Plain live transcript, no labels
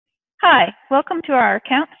Hi, welcome to our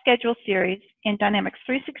account schedule series in Dynamics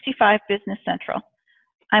 365 Business Central.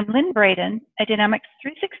 I'm Lynn Braden, a Dynamics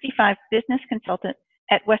 365 business consultant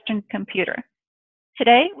at Western Computer.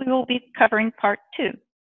 Today, we will be covering part 2,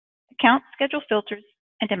 account schedule filters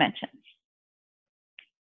and dimensions.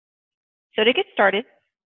 So to get started,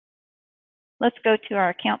 let's go to our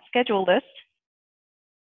account schedule list.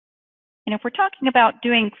 And if we're talking about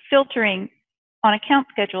doing filtering on account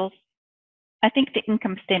schedules, I think the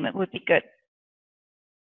income statement would be good.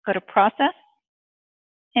 Go to Process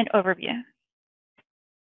and Overview.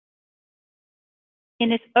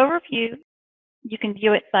 In this overview, you can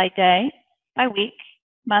view it by day, by week,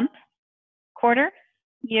 month, quarter,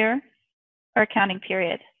 year, or accounting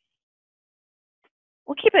period.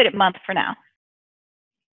 We'll keep it at month for now.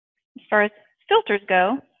 As far as filters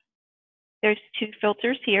go, there's 2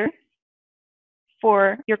 filters here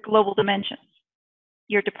for your global dimensions,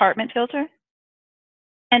 your department filter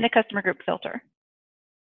and the customer group filter.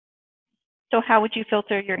 So how would you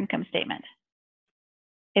filter your income statement?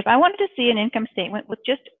 If I wanted to see an income statement with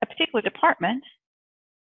just a particular department,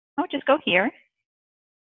 I would just go here.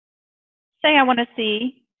 Say I want to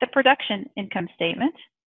see the production income statement.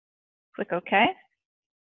 Click OK.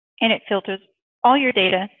 And it filters all your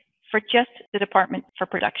data for just the department for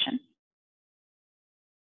production.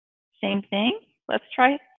 Same thing. Let's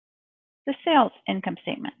try the sales income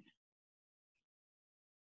statement.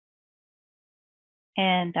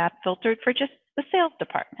 And that filtered for just the sales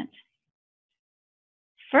department.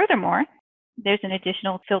 Furthermore, there's an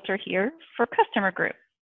additional filter here for customer group.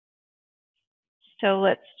 So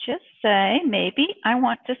let's just say maybe I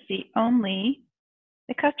want to see only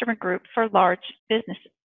the customer group for large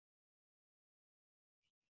businesses.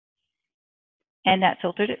 And that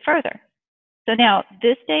filtered it further. So now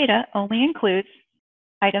this data only includes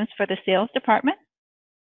items for the sales department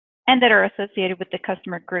and that are associated with the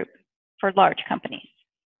customer group for large companies.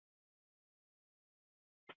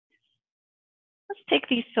 Let's take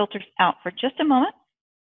these filters out for just a moment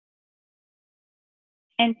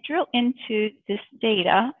and drill into this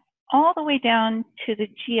data all the way down to the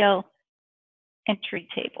GL entry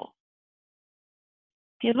table.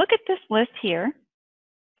 If you look at this list here,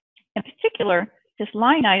 in particular, this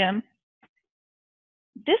line item,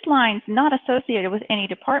 this line's not associated with any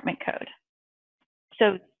department code.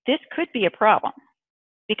 So this could be a problem.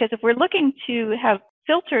 Because if we're looking to have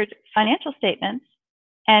filtered financial statements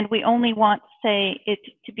and we only want, say, it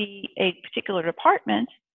to be a particular department,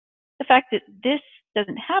 the fact that this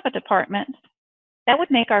doesn't have a department, that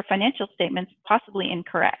would make our financial statements possibly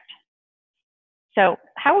incorrect. So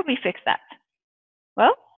how would we fix that?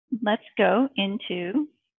 Well, let's go into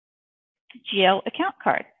GL account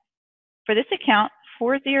card. For this account,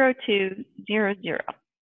 40200.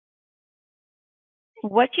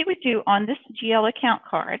 What you would do on this GL account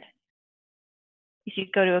card is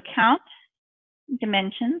you'd go to Account,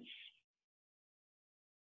 Dimensions,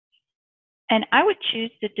 and I would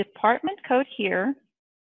choose the department code here,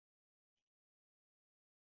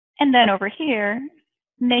 and then over here,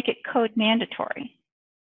 make it code mandatory.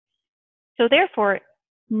 So therefore,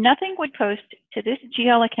 nothing would post to this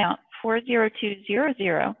GL account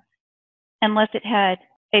 40200 unless it had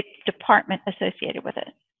a department associated with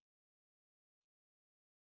it.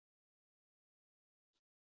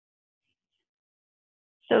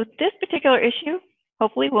 So this particular issue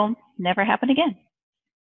hopefully will never happen again.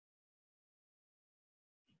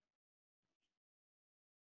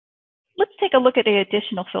 Let's take a look at the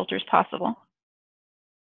additional filters possible.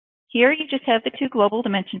 Here you just have the 2 global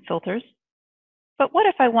dimension filters, but what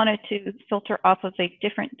if I wanted to filter off of a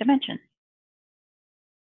different dimension?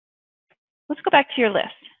 Let's go back to your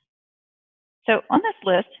list. So on this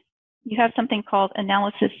list, you have something called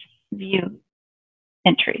Analysis View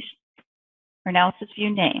entries. Or analysis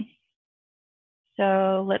view name.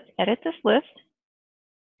 So let's edit this list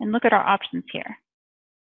and look at our options here.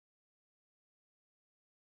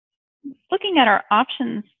 Looking at our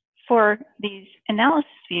options for these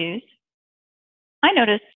analysis views, I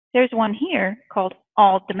notice there's one here called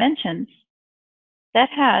All Dimensions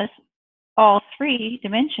that has all 3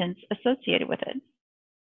 dimensions associated with it.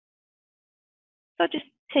 So just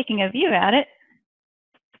taking a view at it,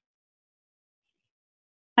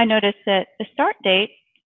 I noticed that the start date,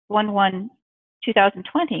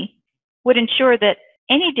 1/1/2020, would ensure that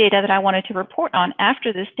any data that I wanted to report on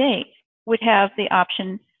after this date would have the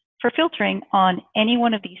option for filtering on any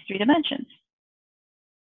one of these 3 dimensions.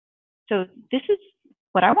 So this is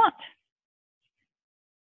what I want.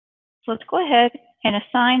 So let's go ahead and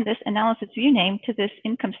assign this analysis view name to this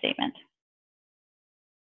income statement.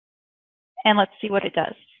 And let's see what it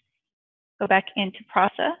does. Go back into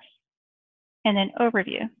Process and then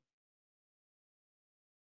Overview.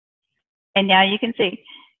 And now you can see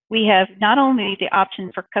we have not only the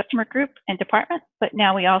option for customer group and department, but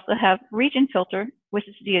now we also have region filter, which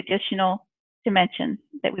is the additional dimension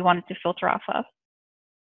that we wanted to filter off of.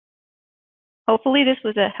 Hopefully this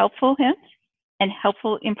was a helpful hint and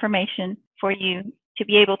helpful information for you to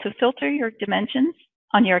be able to filter your dimensions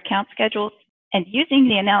on your account schedules and using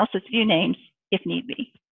the analysis view names if need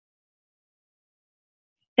be.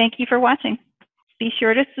 Thank you for watching. Be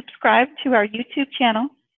sure to subscribe to our YouTube channel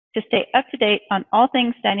to stay up to date on all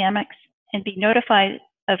things Dynamics and be notified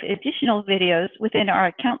of additional videos within our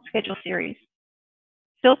account schedule series.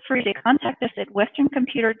 Feel free to contact us at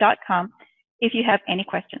westerncomputer.com if you have any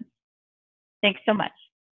questions. Thanks so much.